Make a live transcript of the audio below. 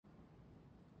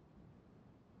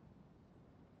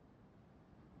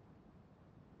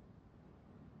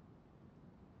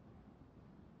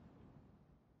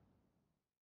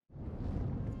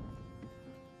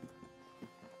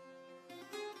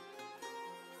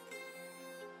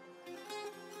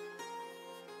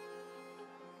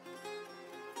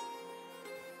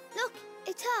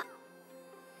It's up.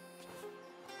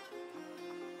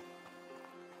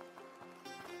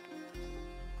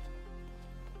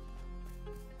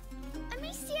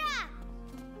 Amicia!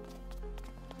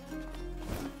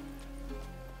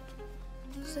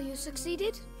 So you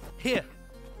succeeded? Here!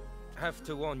 Have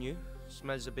to warn you,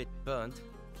 smells a bit burnt.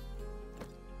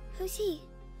 Who's he?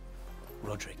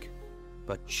 Roderick.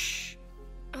 But shh.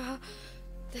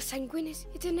 The Sanguinis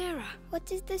Itinera. What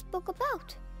is this book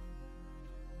about?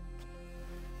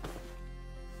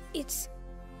 It's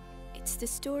the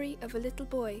story of a little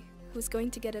boy who's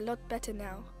going to get a lot better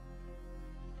now.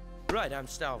 Right, I'm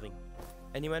starving.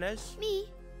 Anyone else? Me?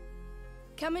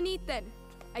 Come and eat then.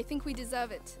 I think we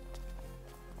deserve it.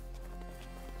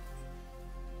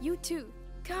 You too.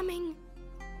 Coming.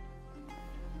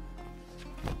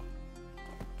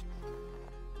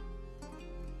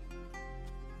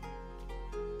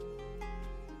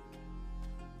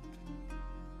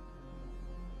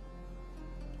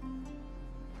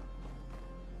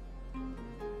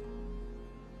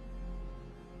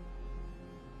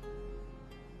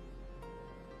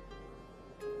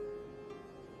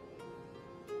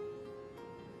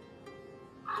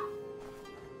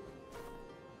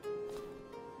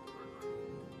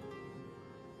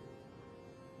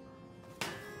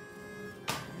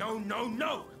 No, no,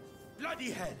 no!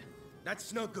 Bloody hell!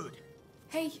 That's no good.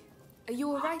 Hey, are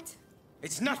you alright?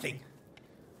 It's nothing!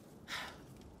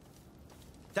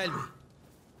 Tell me,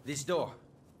 this door,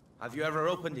 have you ever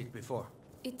opened it before?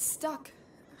 It's stuck.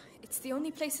 It's the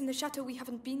only place in the chateau we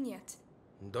haven't been yet.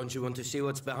 Don't you want to see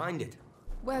what's behind it?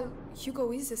 Well,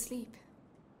 Hugo is asleep.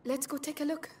 Let's go take a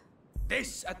look.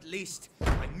 This, at least,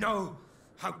 I know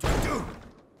how to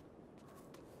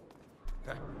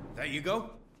do! There you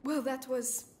go. Well, that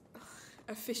was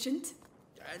efficient.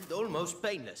 And almost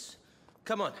painless.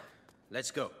 Come on, let's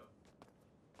go.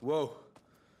 Whoa.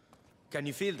 Can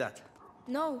you feel that?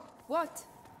 No, what?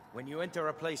 When you enter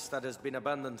a place that has been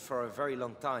abandoned for a very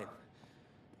long time,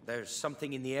 there's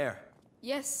something in the air.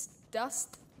 Yes,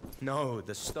 dust. No,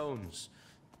 the stones.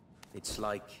 It's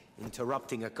like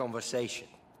interrupting a conversation.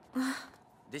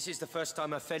 This is the first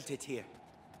time I felt it here.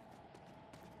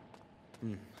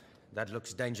 That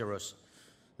looks dangerous.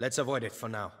 Let's avoid it for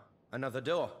now. Another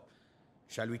door.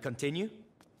 Shall we continue?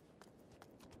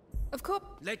 Of course.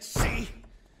 Let's see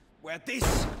where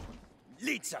this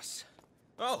leads us.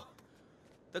 Oh,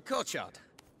 the courtyard.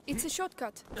 It's a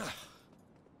shortcut.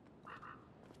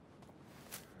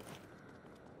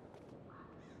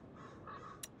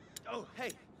 Oh,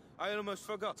 hey, I almost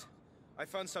forgot. I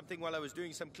found something while I was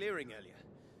doing some clearing earlier.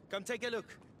 Come take a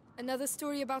look. Another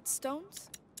story about stones?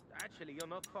 Actually, you're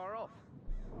not far off.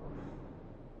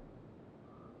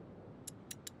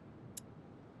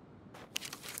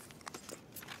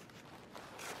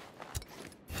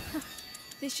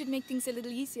 This should make things a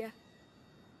little easier.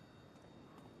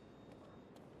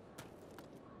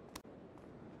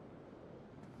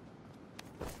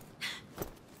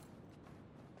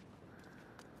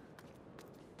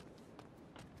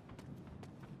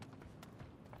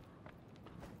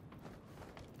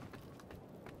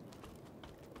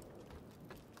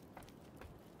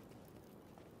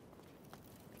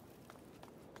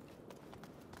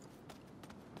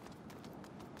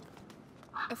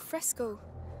 A fresco.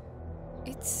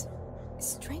 It's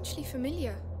strangely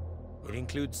familiar. It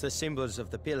includes the symbols of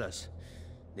the pillars.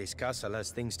 This castle has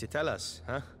things to tell us,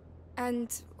 huh?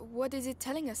 And what is it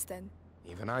telling us then?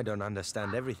 Even I don't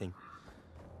understand everything.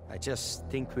 I just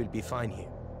think we'll be fine here.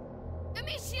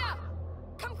 Amicia!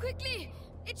 Come quickly!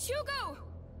 It's Hugo!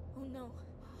 Oh no.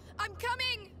 I'm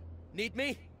coming! Need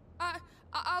me?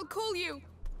 I'll call you.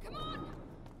 Come on!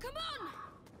 Come on!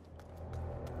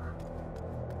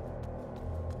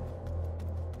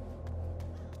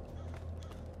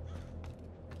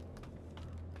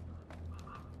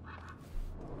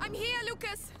 I'm here,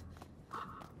 Lucas!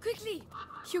 Quickly!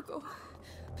 Hugo,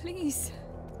 please.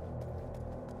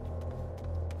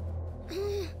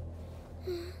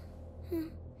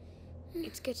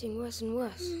 It's getting worse and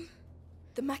worse.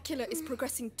 The macula is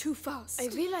progressing too fast. I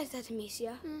realize that,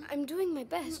 Amicia. I'm doing my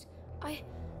best. I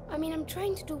mean, I'm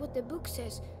trying to do what the book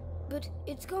says, but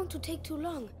it's going to take too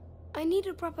long. I need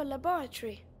a proper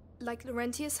laboratory. Like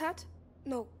Laurentius had?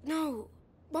 No,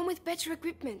 one with better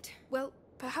equipment. Well,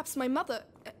 perhaps my mother,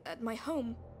 at my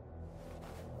home.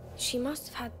 She must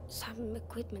have had some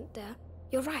equipment there.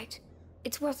 You're right.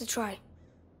 It's worth a try.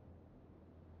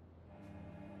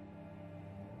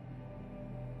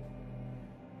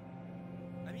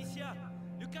 Amicia!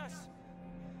 Lucas!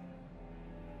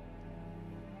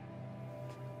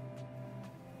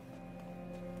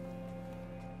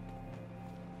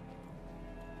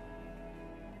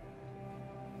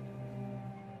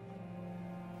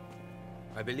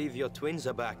 I believe your twins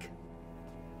are back.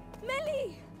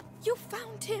 Melly! You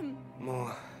found him!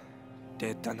 More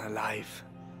dead than alive.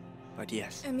 But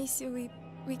yes. Amicia,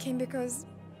 we came because,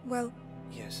 well...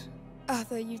 Yes.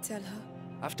 Arthur, you tell her.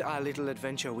 After our little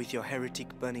adventure with your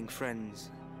heretic-burning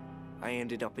friends, I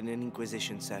ended up in an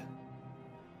Inquisition cell.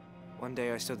 One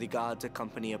day I saw the guards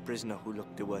accompany a prisoner who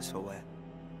looked the worse for wear.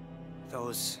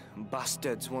 Those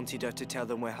bastards wanted her to tell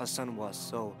them where her son was,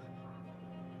 so...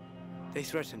 they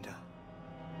threatened her.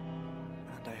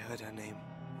 And I heard her name.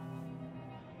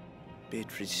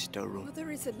 Beatrice Storeroom.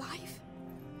 Mother is alive?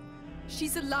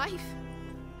 She's alive?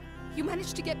 You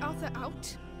managed to get Arthur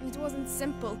out? It wasn't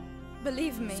simple.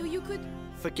 Believe me. So you could...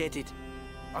 Forget it.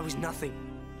 I was nothing.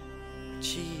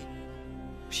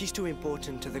 She's too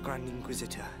important to the Grand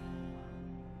Inquisitor.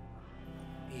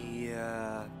 He,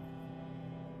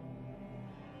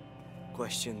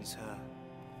 questions her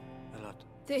a lot.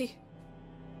 They...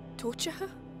 torture her?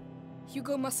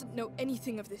 Hugo mustn't know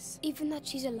anything of this. Even that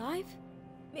she's alive?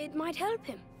 It might help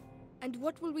him. And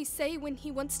what will we say when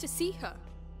he wants to see her?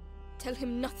 Tell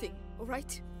him nothing, all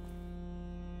right?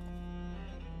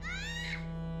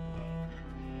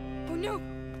 Oh no!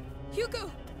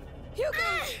 Hugo! Hugo!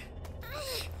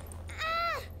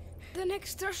 The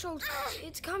next threshold,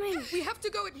 it's coming. We have to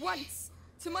go at once!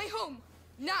 To my home!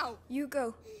 Now! You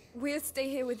go. We'll stay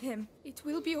here with him. It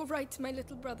will be all right, my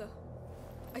little brother.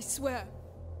 I swear,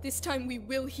 this time we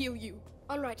will heal you.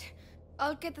 All right,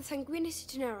 I'll get the Sanguinis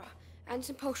Itinera and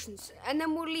some potions, and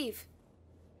then we'll leave.